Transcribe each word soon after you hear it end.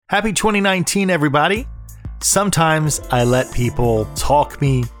Happy 2019, everybody. Sometimes I let people talk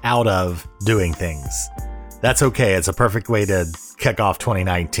me out of doing things. That's okay. It's a perfect way to kick off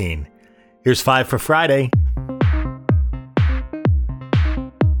 2019. Here's 5 for Friday.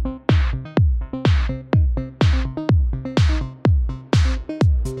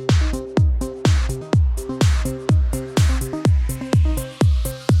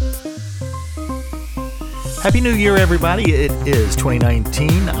 Happy New Year, everybody. It is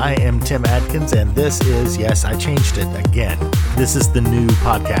 2019. I am Tim Adkins, and this is, yes, I changed it again. This is the new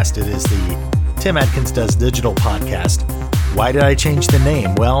podcast. It is the Tim Adkins Does Digital podcast. Why did I change the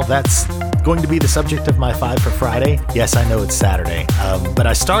name? Well, that's going to be the subject of my 5 for Friday. Yes, I know it's Saturday, but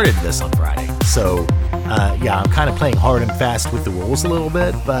I started this on Friday. So, I'm kind of playing hard and fast with the rules a little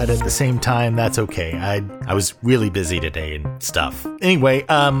bit, but at the same time, that's okay. I was really busy today and stuff. Anyway,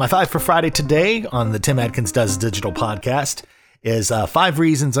 my 5 for Friday today on the Tim Adkins Does Digital podcast is 5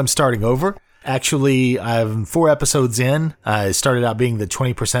 reasons I'm starting over. Actually, I'm 4 episodes in. I started out being the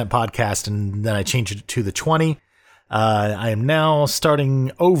 20% podcast, and then I changed it to the 20. I am now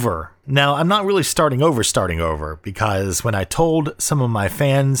starting over. Now, I'm not really starting over, because when I told some of my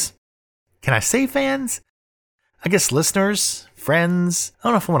fans, can I say fans? I guess listeners, friends. I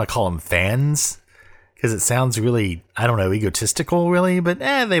don't know if I want to call them fans, because it sounds really, egotistical really, but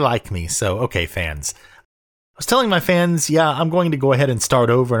they like me. So, okay, fans. I was telling my fans, I'm going to go ahead and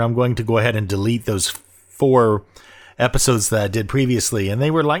start over, and I'm going to go ahead and delete those 4 episodes that I did previously. And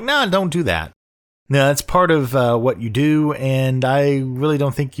they were like, no, don't do that. No, that's part of what you do, and I really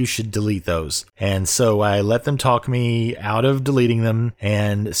don't think you should delete those. And so I let them talk me out of deleting them,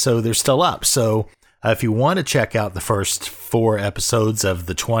 and so they're still up. So if you want to check out the first 4 episodes of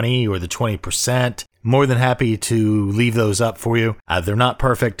the 20 or the 20%, more than happy to leave those up for you. They're not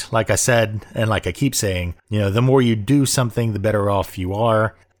perfect, like I said, and like I keep saying, the more you do something, the better off you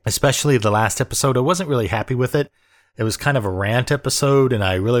are. Especially the last episode, I wasn't really happy with it. It was kind of a rant episode, and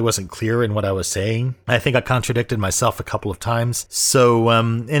I really wasn't clear in what I was saying. I think I contradicted myself a couple of times. So,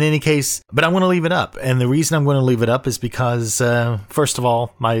 in any case, but I want to leave it up. And the reason I'm going to leave it up is because, first of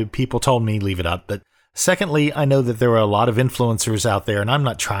all, my people told me leave it up. But secondly, I know that there are a lot of influencers out there, and I'm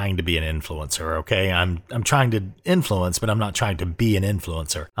not trying to be an influencer, okay? I'm trying to influence, but I'm not trying to be an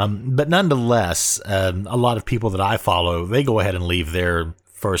influencer. But nonetheless, a lot of people that I follow, they go ahead and leave their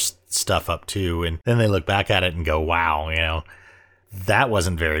first stuff up too, and then they look back at it and go, wow, that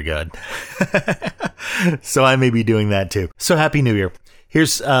wasn't very good. So I may be doing that too. So happy New Year.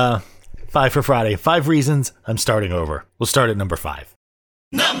 Here's 5 for Friday. 5 reasons I'm starting over. We'll start at number 5.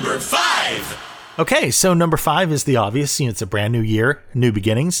 Number 5. Okay, so number 5 is the obvious. It's a brand new year, new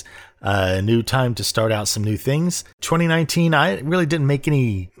beginnings, new time to start out some new things. 2019, I really didn't make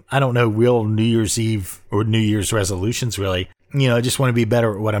any, real New Year's Eve or New Year's resolutions, really. I just want to be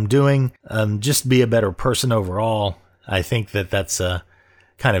better at what I'm doing, just be a better person overall. I think that's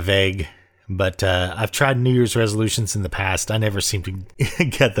kind of vague, but I've tried New Year's resolutions in the past. I never seem to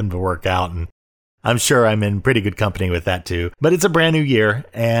get them to work out, and I'm sure I'm in pretty good company with that too. But it's a brand new year,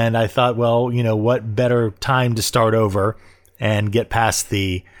 and I thought, well, what better time to start over and get past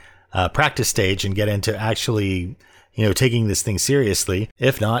the practice stage and get into actually, taking this thing seriously,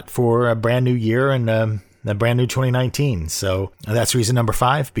 if not for a brand new year and a brand new 2019. So that's reason number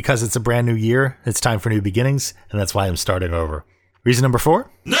 5. Because it's a brand new year, it's time for new beginnings, and that's why I'm starting over. Reason number 4?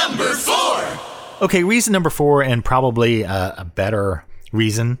 Number 4! Okay, reason number 4, and probably a better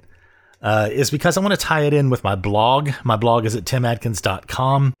reason, is because I want to tie it in with my blog. My blog is at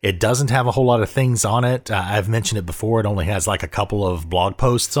timadkins.com. It doesn't have a whole lot of things on it. I've mentioned it before. It only has like a couple of blog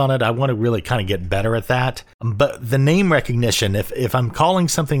posts on it. I want to really kind of get better at that. But the name recognition, if I'm calling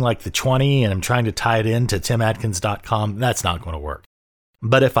something like the 20 and I'm trying to tie it into timadkins.com, that's not going to work.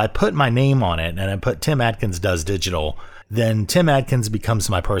 But if I put my name on it and I put Tim Adkins Does Digital, then Tim Adkins becomes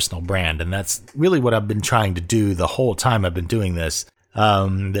my personal brand. And that's really what I've been trying to do the whole time I've been doing this.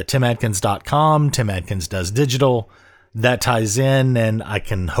 The timadkins.com, Tim Adkins Does Digital, that ties in, and I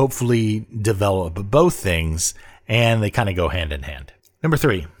can hopefully develop both things, and they kind of go hand in hand. Number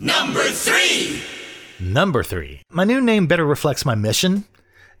 3. Number 3. My new name better reflects my mission.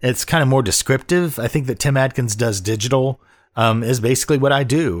 It's kind of more descriptive. I think that Tim Adkins Does Digital is basically what I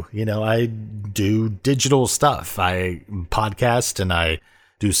do. I do digital stuff. I podcast, and I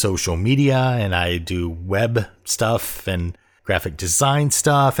do social media, and I do web stuff, and graphic design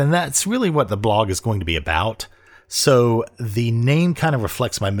stuff, and that's really what the blog is going to be about. So the name kind of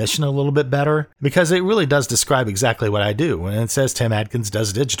reflects my mission a little bit better, because it really does describe exactly what I do. When it says Tim Adkins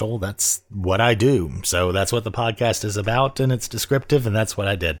Does Digital, that's what I do. So that's what the podcast is about, and it's descriptive, and that's what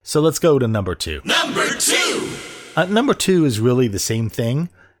I did. So let's go to number 2. Number 2 is really the same thing.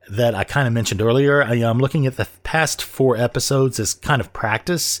 that I kind of mentioned earlier. I'm looking at the past 4 episodes as kind of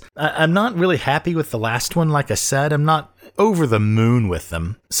practice. I'm not really happy with the last one. Like I said, I'm not over the moon with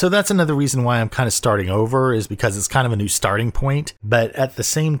them. So that's another reason why I'm kind of starting over, is because it's kind of a new starting point. But at the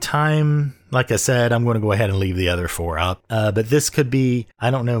same time, like I said, I'm going to go ahead and leave the other 4 up. But this could be, I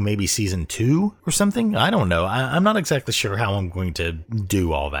don't know, maybe season 2 or something. I don't know. I'm not exactly sure how I'm going to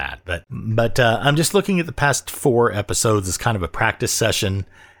do all that. But I'm just looking at the past 4 episodes as kind of a practice session.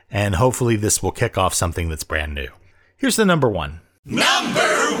 And hopefully this will kick off something that's brand new. Here's the number 1. Number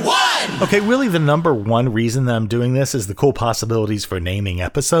 1! Okay, really the number 1 reason that I'm doing this is the cool possibilities for naming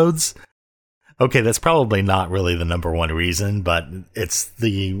episodes. Okay, that's probably not really the number 1 reason, but it's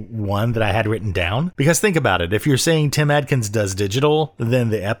the one that I had written down. Because think about it, if you're saying Tim Adkins does digital, then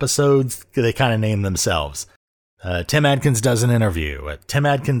the episodes, they kind of name themselves. Tim Adkins does an interview. Tim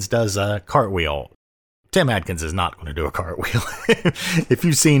Adkins does a cartwheel. Tim Adkins is not going to do a cartwheel. If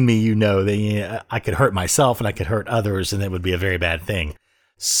you've seen me, you know that I could hurt myself and I could hurt others, and that would be a very bad thing.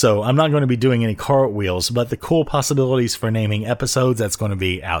 So I'm not going to be doing any cartwheels, but the cool possibilities for naming episodes, that's going to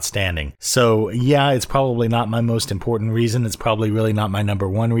be outstanding. So yeah, it's probably not my most important reason. It's probably really not my number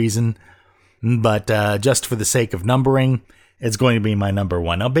 1 reason. But just for the sake of numbering, it's going to be my number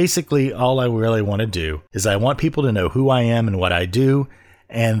 1. Now, basically, all I really want to do is I want people to know who I am and what I do.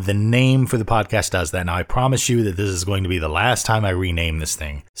 And the name for the podcast does that. Now, I promise you that this is going to be the last time I rename this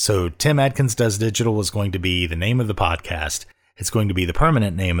thing. So Tim Adkins Does Digital is going to be the name of the podcast. It's going to be the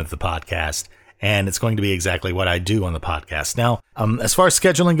permanent name of the podcast. And it's going to be exactly what I do on the podcast. Now, as far as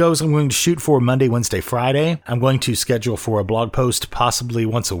scheduling goes, I'm going to shoot for Monday, Wednesday, Friday. I'm going to schedule for a blog post possibly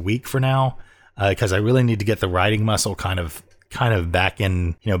once a week for now, because I really need to get the writing muscle kind of back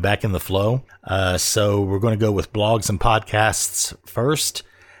in the flow. So we're going to go with blogs and podcasts first.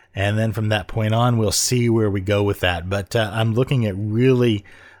 And then from that point on, we'll see where we go with that. But I'm looking at really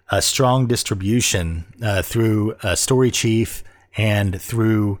a strong distribution through Story Chief and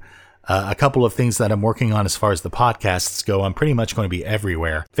through a couple of things that I'm working on as far as the podcasts go. I'm pretty much going to be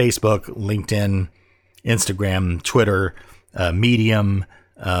everywhere. Facebook, LinkedIn, Instagram, Twitter, Medium,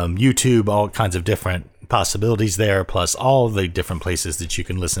 YouTube, all kinds of different possibilities there, plus all the different places that you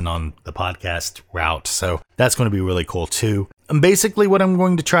can listen on the podcast route. So that's going to be really cool too. And basically what I'm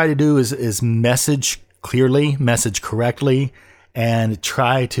going to try to do is message clearly, message correctly, and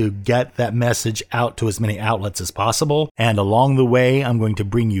try to get that message out to as many outlets as possible. And along the way, I'm going to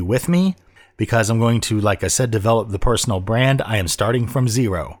bring you with me, because I'm going to, like I said, develop the personal brand. I am starting from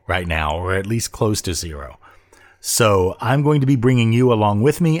 0 right now, or at least close to 0. So I'm going to be bringing you along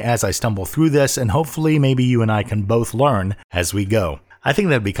with me as I stumble through this, and hopefully maybe you and I can both learn as we go. I think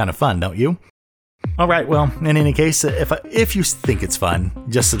that'd be kind of fun, don't you? All right, well, in any case, if you think it's fun,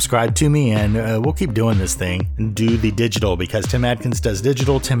 just subscribe to me, and we'll keep doing this thing and do the digital, because Tim Adkins does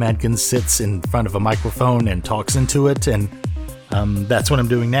digital. Tim Adkins sits in front of a microphone and talks into it, and that's what I'm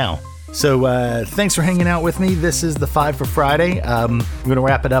doing now. So thanks for hanging out with me. This is the 5 for Friday. I'm going to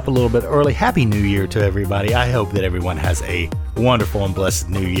wrap it up a little bit early. Happy New Year to everybody. I hope that everyone has a wonderful and blessed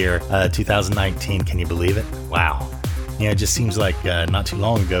New Year. 2019, can you believe it? Wow. Yeah, it just seems like not too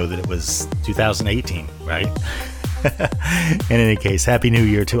long ago that it was 2018, right? In any case, Happy New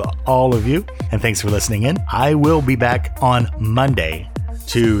Year to all of you, and thanks for listening in. I will be back on Monday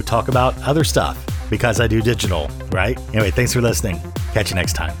to talk about other stuff, because I do digital, right? Anyway, thanks for listening. Catch you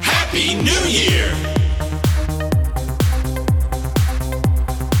next time. Happy New Year!